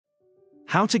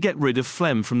How to get rid of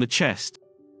phlegm from the chest.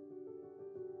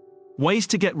 Ways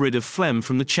to get rid of phlegm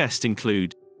from the chest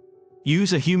include: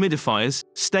 use a humidifiers,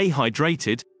 stay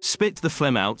hydrated, spit the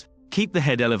phlegm out, keep the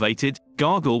head elevated,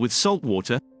 gargle with salt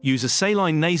water, use a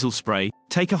saline nasal spray,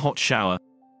 take a hot shower.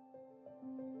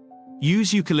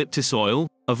 Use eucalyptus oil,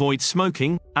 avoid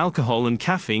smoking, alcohol and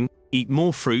caffeine, eat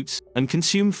more fruits, and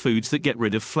consume foods that get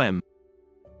rid of phlegm.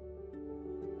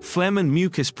 Phlegm and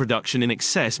mucus production in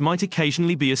excess might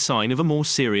occasionally be a sign of a more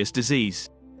serious disease.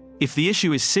 If the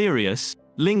issue is serious,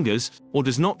 lingers, or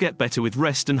does not get better with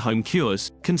rest and home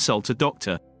cures, consult a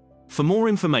doctor. For more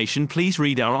information, please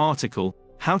read our article,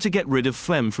 How to Get Rid of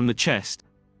Phlegm from the Chest.